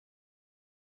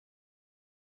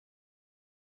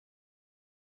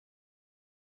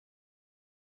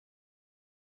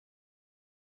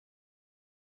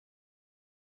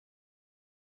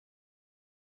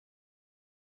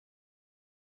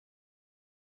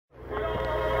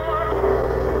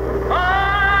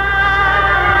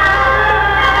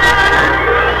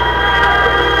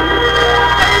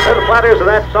Platters, and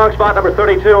that's song spot number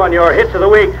 32 on your Hits of the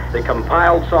Week, the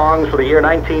compiled songs for the year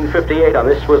 1958 on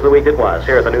This Was the Week It Was,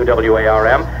 here at the new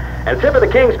WARM. And tip of the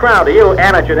King's Crown to you,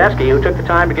 Anna Janeski, who took the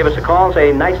time to give us a call and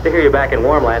say, nice to hear you back in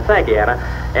Warmland. Thank you, Anna.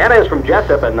 Anna is from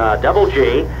Jessup and Double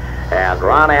G, and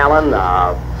Ron Allen,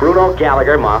 Bruno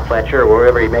Gallagher, Ma Fletcher,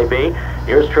 wherever he may be.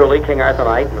 Yours truly, King Arthur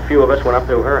Knight, and a few of us went up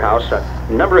to her house a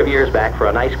number of years back for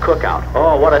a nice cookout.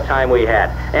 Oh, what a time we had.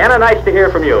 Anna, nice to hear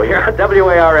from you here at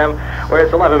WARM, where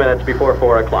it's 11 minutes before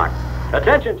 4 o'clock.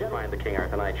 Attention, find the King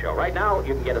Arthur Knight Show. Right now,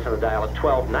 you can get us on the dial at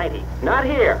 1290. Not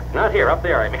here, up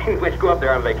there, I mean. Let's go up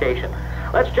there on vacation.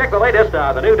 Let's check the latest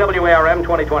on the new WARM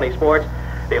 2020 sports.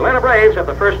 The Atlanta Braves have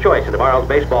the first choice in tomorrow's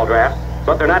baseball draft,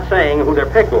 but they're not saying who their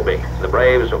pick will be. The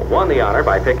Braves won the honor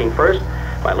by picking first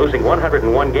by losing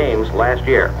 101 games last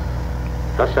year,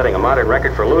 thus setting a modern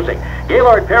record for losing.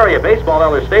 Gaylord Perry, a baseball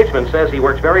elder statesman, says he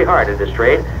works very hard at his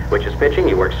trade, which is pitching.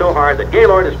 He works so hard that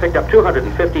Gaylord has picked up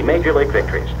 250 Major League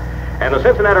victories. And the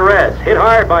Cincinnati Reds, hit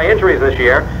hard by injuries this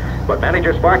year, but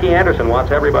manager Sparky Anderson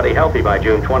wants everybody healthy by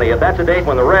June 20th. That's a date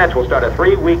when the Reds will start a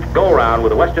 3-week go-round with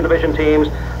the Western Division teams,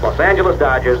 Los Angeles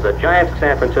Dodgers, the Giants of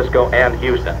San Francisco, and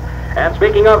Houston. And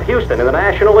speaking of Houston, in the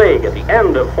National League, at the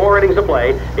end of 4 innings of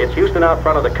play, it's Houston out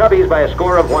front of the Cubbies by a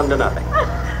score of 1-0.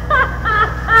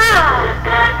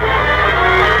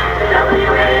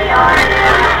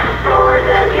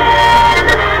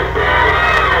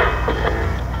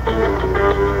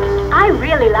 I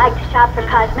really like to shop for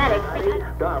cosmetics.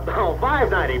 Oh,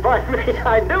 $5.90. Pardon me.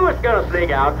 I knew it was going to sneak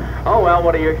out. Oh, well,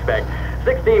 what do you expect?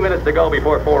 16 minutes to go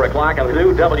before 4 o'clock on the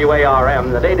new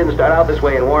WARM. The day didn't start out this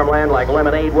way in Warmland like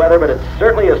lemonade weather, but it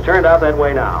certainly has turned out that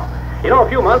way now. You know, a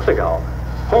few months ago,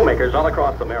 homemakers all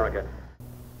across America...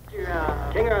 King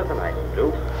Arthur Knight,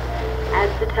 do. As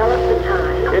to tell us the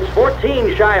time. It's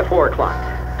 14 shy of 4 o'clock.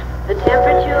 The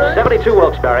temperature? 72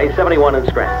 Wilkes-Barre, 71 in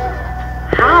Scranton.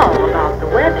 How about the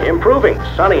weather? Improving.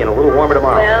 Sunny and a little warmer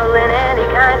tomorrow. Well, in any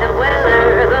kind of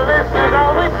weather, the listener's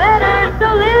always better.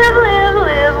 So live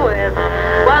with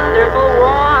wonderful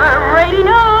warm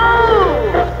radio.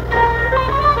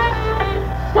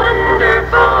 Wonderful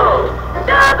WARM.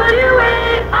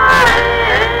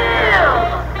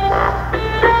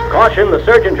 Caution, the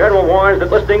Surgeon General warns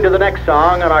that listening to the next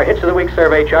song on our Hits of the Week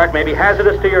survey chart may be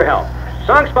hazardous to your health.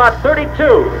 Song spot 32,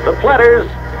 The Platters,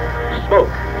 Smoke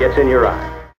Gets in Your Eye.